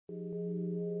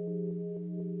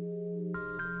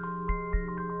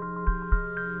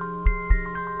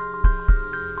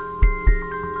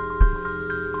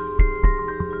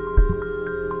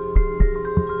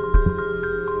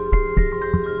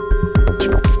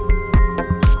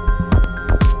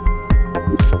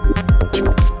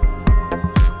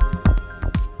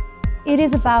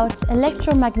is about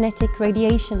electromagnetic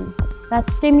radiation that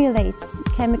stimulates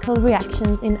chemical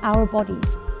reactions in our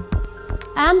bodies.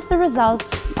 And the results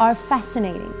are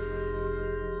fascinating.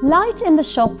 Light in the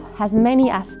shop has many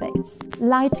aspects.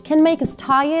 Light can make us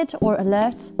tired or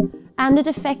alert, and it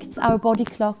affects our body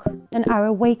clock and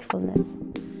our wakefulness.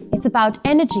 It's about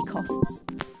energy costs.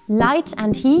 Light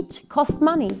and heat cost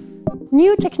money.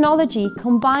 New technology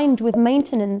combined with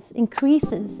maintenance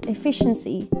increases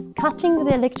efficiency, cutting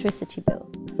the electricity bill.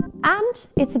 And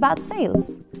it's about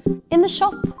sales. In the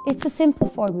shop, it's a simple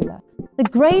formula. The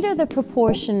greater the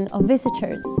proportion of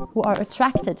visitors who are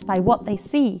attracted by what they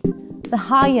see, the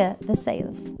higher the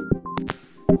sales.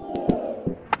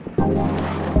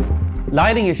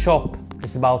 Lighting a shop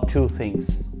is about two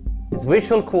things. It's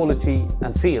visual quality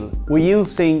and feel. We're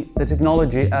using the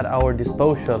technology at our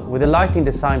disposal with a lighting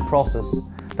design process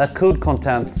that could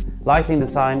contain lighting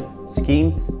design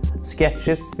schemes,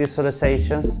 sketches,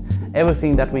 visualizations,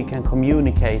 everything that we can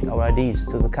communicate our ideas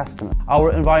to the customer.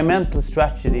 Our environmental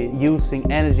strategy using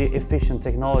energy efficient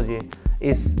technology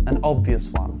is an obvious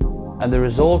one. And the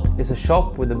result is a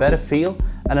shop with a better feel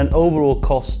and an overall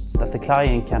cost that the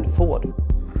client can afford.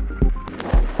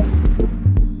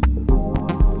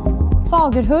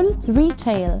 Fagerhult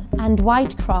Retail and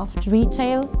Whitecraft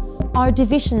Retail are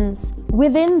divisions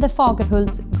within the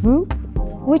Fagerhult Group,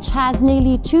 which has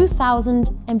nearly 2,000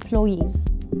 employees.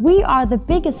 We are the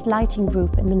biggest lighting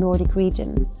group in the Nordic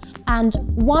region and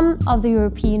one of the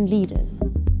European leaders.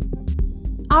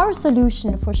 Our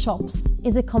solution for shops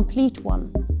is a complete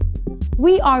one.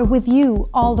 We are with you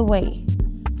all the way,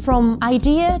 from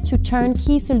idea to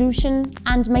turnkey solution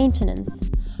and maintenance,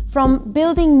 from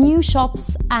building new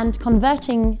shops and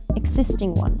converting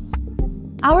existing ones.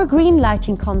 Our green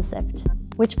lighting concept,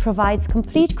 which provides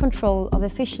complete control of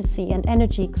efficiency and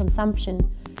energy consumption,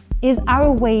 is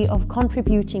our way of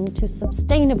contributing to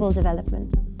sustainable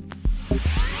development.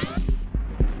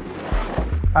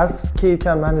 As key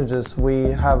account managers, we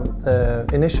have the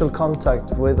initial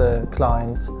contact with a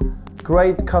client.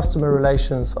 Great customer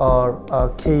relations are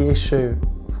a key issue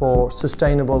for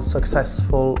sustainable,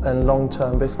 successful and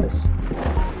long-term business.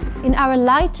 In our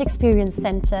Light Experience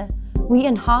Center, we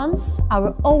enhance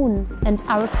our own and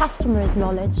our customers'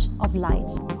 knowledge of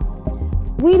light.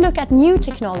 We look at new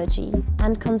technology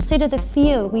and consider the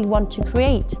feel we want to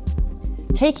create,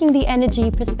 taking the energy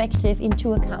perspective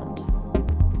into account.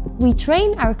 We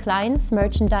train our clients'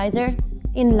 merchandiser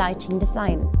in lighting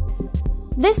design.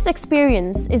 This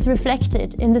experience is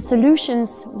reflected in the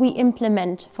solutions we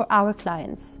implement for our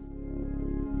clients.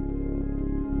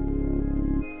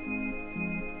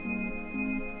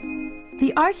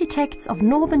 The architects of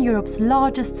Northern Europe's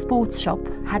largest sports shop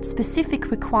had specific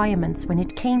requirements when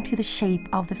it came to the shape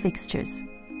of the fixtures.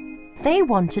 They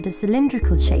wanted a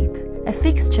cylindrical shape, a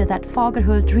fixture that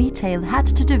Fagerhult Retail had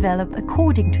to develop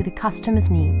according to the customer's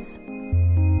needs.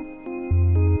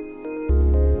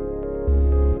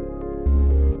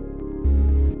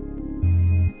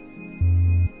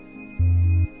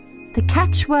 The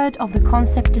catchword of the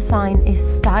concept design is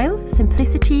style,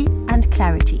 simplicity and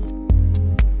clarity.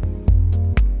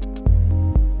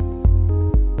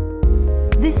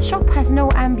 This shop has no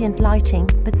ambient lighting,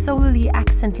 but solely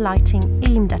accent lighting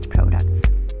aimed at products.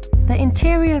 The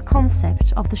interior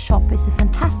concept of the shop is a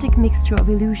fantastic mixture of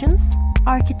illusions,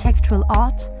 architectural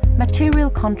art, material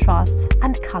contrasts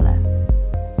and color.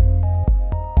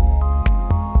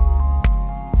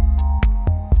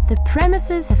 The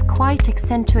premises have quite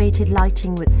accentuated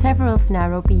lighting with several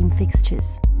narrow beam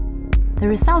fixtures. The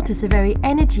result is a very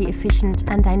energy efficient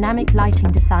and dynamic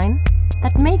lighting design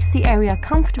that makes the area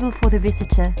comfortable for the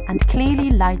visitor and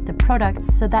clearly light the products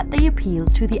so that they appeal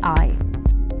to the eye.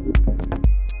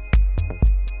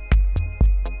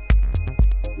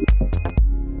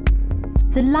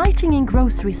 The lighting in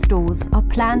grocery stores are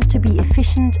planned to be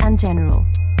efficient and general.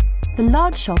 The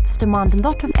large shops demand a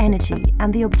lot of energy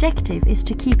and the objective is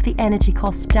to keep the energy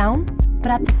cost down,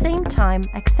 but at the same time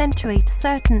accentuate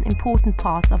certain important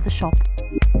parts of the shop.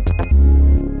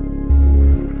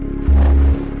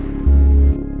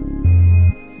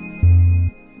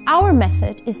 Our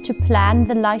method is to plan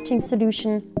the lighting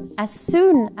solution as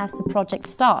soon as the project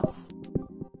starts.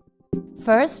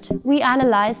 First, we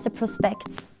analyze the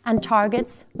prospects and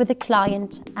targets with the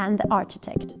client and the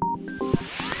architect.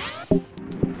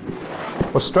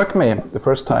 What struck me the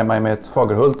first time I met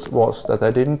Fagerhult was that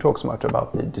they didn't talk so much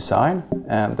about the design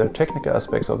and the technical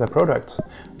aspects of their products,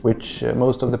 which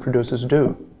most of the producers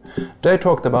do. They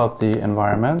talked about the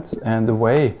environment and the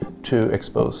way to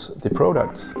expose the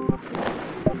products.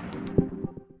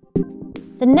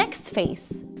 The next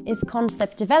phase is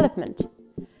concept development.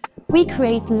 We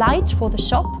create light for the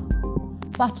shop,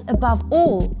 but above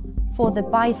all, for the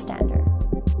bystander.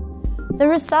 The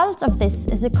result of this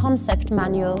is a concept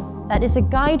manual that is a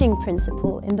guiding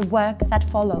principle in the work that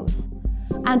follows,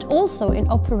 and also in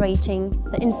operating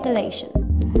the installation.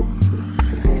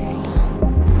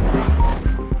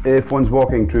 If one's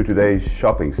walking through today's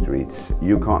shopping streets,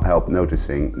 you can't help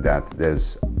noticing that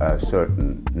there's a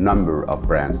certain number of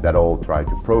brands that all try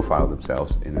to profile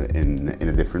themselves in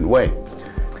a different way.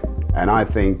 And I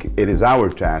think it is our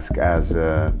task as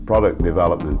a product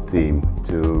development team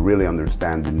to really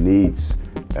understand the needs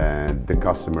the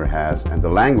customer has and the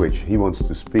language he wants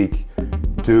to speak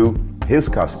to his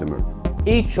customer.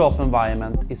 Each shop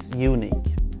environment is unique.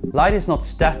 Light is not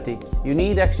static. You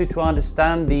need actually to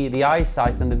understand the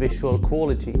eyesight and the visual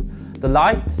quality. The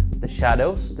light, the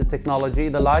shadows, the technology,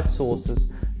 the light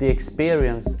sources, the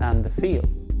experience and the feel.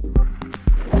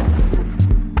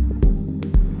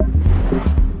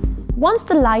 Once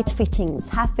the light fittings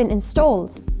have been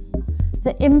installed,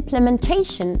 the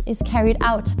implementation is carried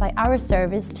out by our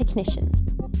service technicians.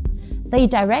 They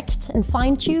direct and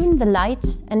fine-tune the light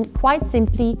and quite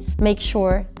simply make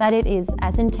sure that it is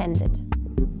as intended.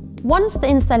 Once the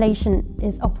installation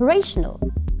is operational,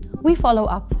 we follow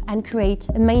up and create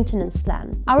a maintenance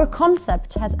plan. Our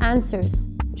concept has answers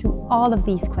to all of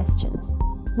these questions.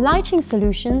 Lighting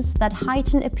solutions that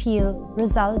heighten appeal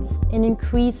result in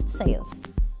increased sales.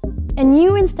 A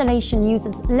new installation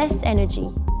uses less energy.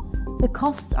 The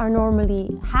costs are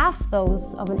normally half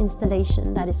those of an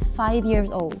installation that is 5 years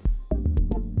old.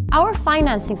 Our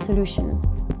financing solution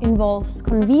involves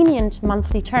convenient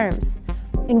monthly terms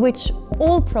in which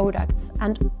all products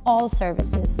and all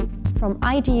services, from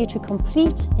idea to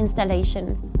complete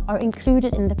installation, are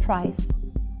included in the price.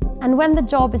 And when the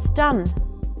job is done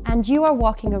and you are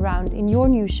walking around in your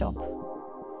new shop,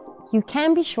 you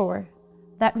can be sure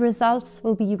that results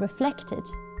will be reflected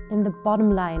in the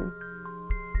bottom line.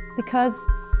 Because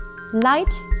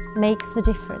light makes the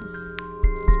difference.